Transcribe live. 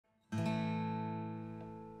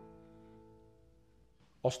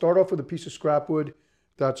I'll start off with a piece of scrap wood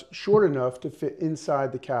that's short enough to fit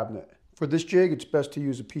inside the cabinet. For this jig, it's best to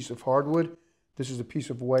use a piece of hardwood. This is a piece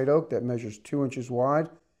of white oak that measures 2 inches wide,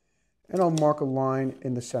 and I'll mark a line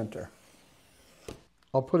in the center.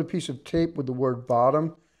 I'll put a piece of tape with the word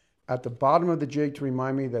bottom at the bottom of the jig to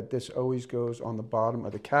remind me that this always goes on the bottom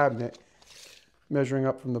of the cabinet. Measuring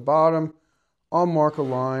up from the bottom, I'll mark a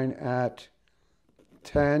line at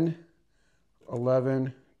 10,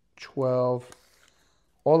 11, 12,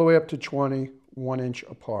 all the way up to 20, 1 inch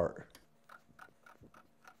apart.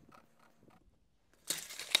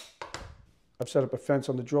 I've set up a fence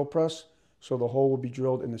on the drill press, so the hole will be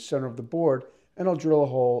drilled in the center of the board, and I'll drill a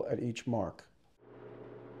hole at each mark.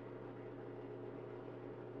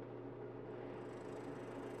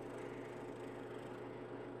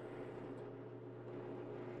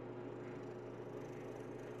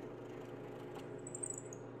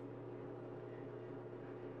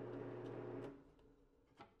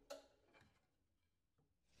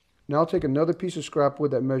 Now I'll take another piece of scrap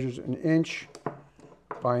wood that measures 1 inch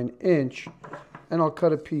by 1 inch, and I'll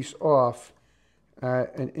cut a piece off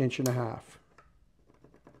at 1.5 inches.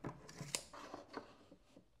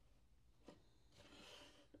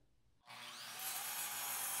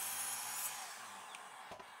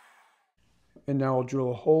 And now I'll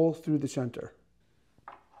drill a hole through the center.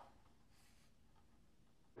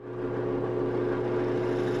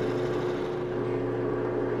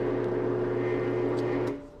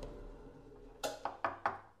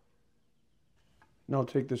 Now I'll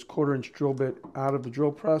take this 1/4 inch drill bit out of the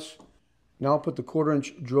drill press. Now I'll put the 1/4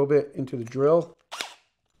 inch drill bit into the drill,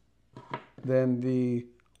 then the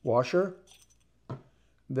washer,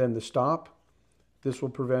 then the stop. This will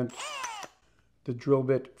prevent the drill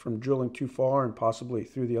bit from drilling too far and possibly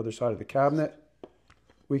through the other side of the cabinet.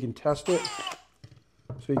 We can test it.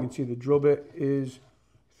 So you can see the drill bit is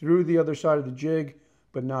through the other side of the jig,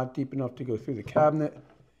 but not deep enough to go through the cabinet.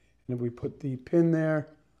 And if we put the pin there,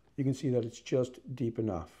 you can see that it's just deep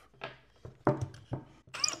enough.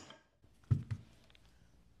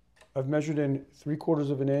 I've measured in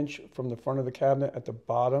 3/4 of an inch from the front of the cabinet at the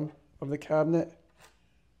bottom of the cabinet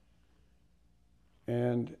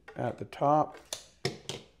and at the top,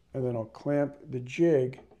 and then I'll clamp the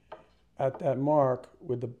jig at that mark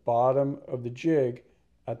with the bottom of the jig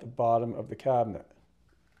at the bottom of the cabinet.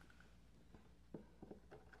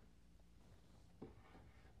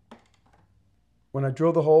 When I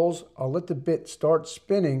drill the holes, I'll let the bit start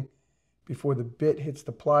spinning before the bit hits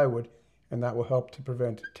the plywood, and that will help to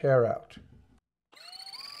prevent tear out.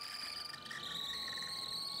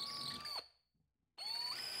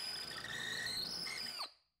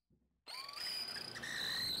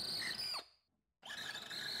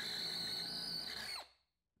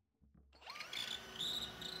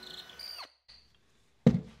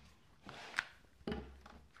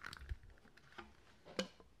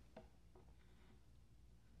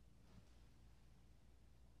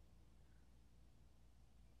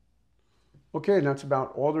 Okay, and that's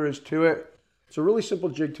about all there is to it. It's a really simple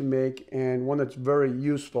jig to make and one that's very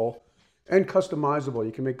useful and customizable.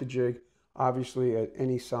 You can make the jig obviously at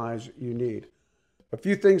any size you need. A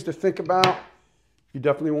few things to think about. You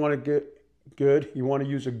definitely want to get good. You want to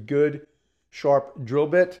use a good sharp drill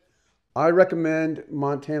bit. I recommend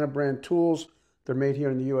Montana brand tools. They're made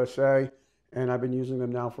here in the USA and I've been using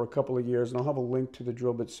them now for a couple of years, and I'll have a link to the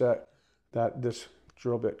drill bit set that this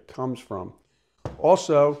drill bit comes from.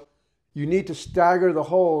 Also, you need to stagger the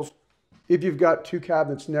holes if you've got two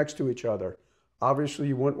cabinets next to each other. Obviously,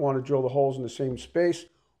 you wouldn't want to drill the holes in the same space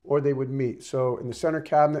or they would meet. So in the center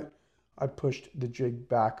cabinet, I pushed the jig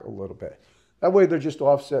back a little bit. That way they're just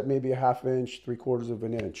offset maybe 1/2 inch, 3/4 of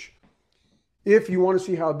an inch. If you want to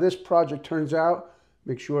see how this project turns out,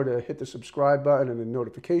 make sure to hit the subscribe button and the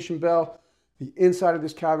notification bell. The inside of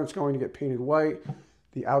this cabinet is going to get painted white.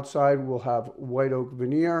 The outside will have white oak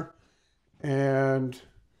veneer, and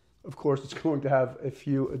of course, it's going to have a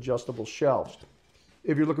few adjustable shelves.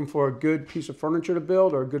 If you're looking for a good piece of furniture to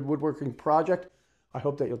build or a good woodworking project, I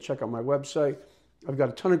hope that you'll check out my website. I've got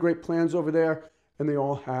a ton of great plans over there, and they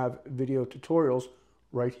all have video tutorials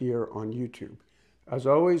right here on YouTube. As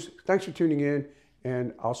always, thanks for tuning in,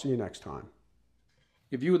 and I'll see you next time.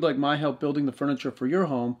 If you would like my help building the furniture for your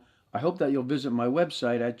home, I hope that you'll visit my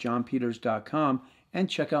website at johnpeters.com and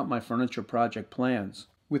check out my furniture project plans.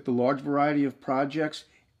 With the large variety of projects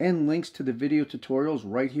and links to the video tutorials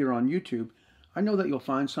right here on YouTube, I know that you'll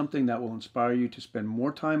find something that will inspire you to spend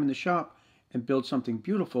more time in the shop and build something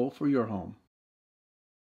beautiful for your home.